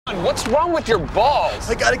What's wrong with your balls?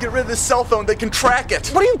 I gotta get rid of this cell phone. They can track it.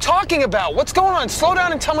 What are you talking about? What's going on? Slow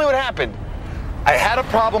down and tell me what happened. I had a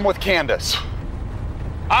problem with Candace.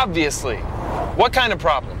 Obviously. What kind of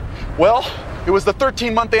problem? Well, it was the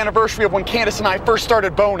 13-month anniversary of when Candace and I first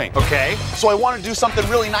started boning. Okay. So I wanted to do something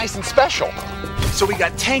really nice and special. So we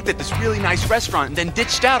got tanked at this really nice restaurant and then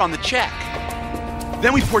ditched out on the check.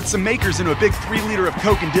 Then we poured some Makers into a big 3-liter of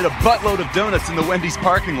Coke and did a buttload of donuts in the Wendy's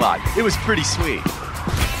parking lot. It was pretty sweet.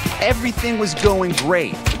 Everything was going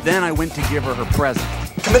great. Then I went to give her her present.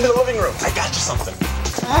 Come into the living room. I got you something.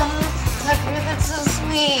 Tucker, that's so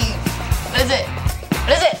sweet. What is it?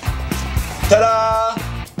 What is it? Ta-da!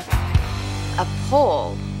 A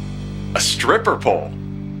pole. A stripper pole.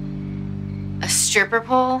 A stripper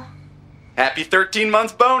pole? Happy 13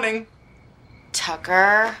 months boning.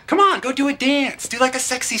 Tucker. Come on, go do a dance. Do like a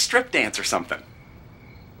sexy strip dance or something.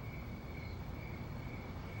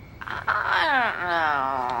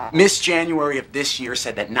 I don't know. Miss January of this year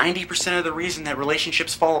said that 90% of the reason that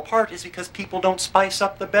relationships fall apart is because people don't spice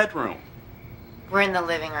up the bedroom. We're in the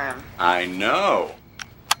living room. I know.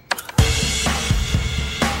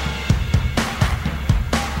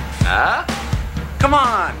 Huh? Come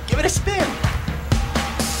on, give it a spin.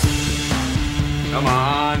 Come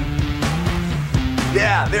on.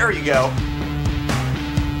 Yeah, there you go.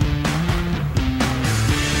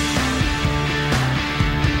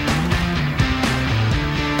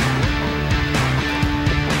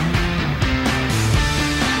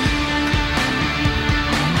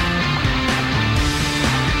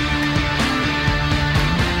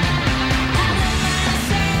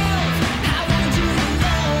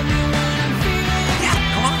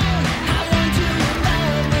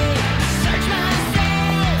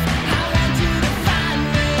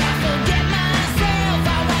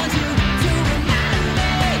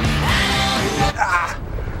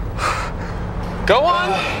 Go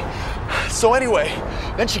on. So anyway,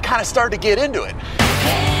 then she kind of started to get into it.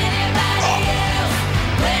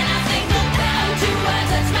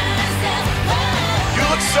 You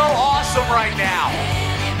look so awesome right now.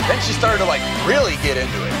 Then she started to really get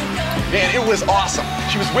into it. Man, it was awesome.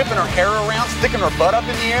 She was whipping her hair around, sticking her butt up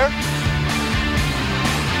in the air.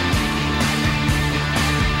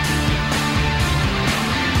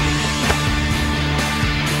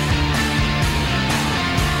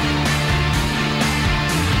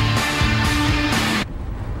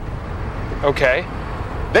 Okay.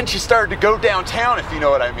 Then she started to go downtown, if you know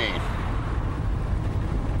what I mean.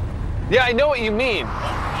 Yeah, I know what you mean.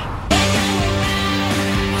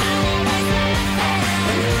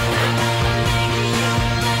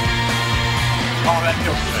 Oh, that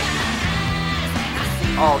feels good.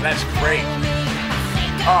 Oh, that's great.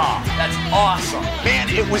 Oh, that's awesome. Man,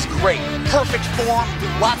 it was great. Perfect form,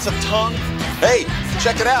 lots of tongue. Hey,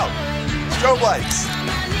 check it out. Strobe lights.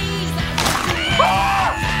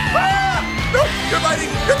 Ah! Ah! No, you're biting!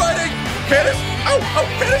 You're biting! Candace! Oh, oh,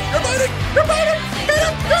 Candace, you're biting! You're biting!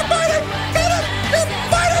 Candace, you're biting! Candace, you're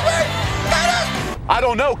biting me! Candace! I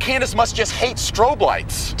don't know. Candace must just hate strobe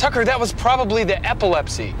lights. Tucker, that was probably the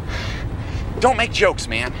epilepsy. Don't make jokes,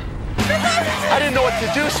 man. I didn't know what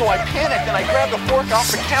to do, so I panicked and I grabbed a fork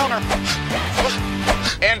off the counter.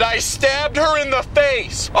 And I stabbed her in the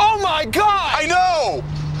face. Oh my God! I know!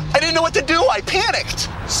 I didn't know what to do. I panicked.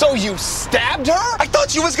 So you stabbed her? I thought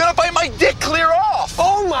she was gonna bite my dick clear off.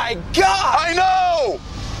 Oh my God! I know!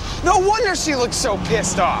 No wonder she looks so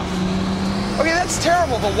pissed off. Okay, that's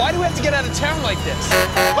terrible, but why do we have to get out of town like this?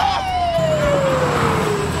 Ah!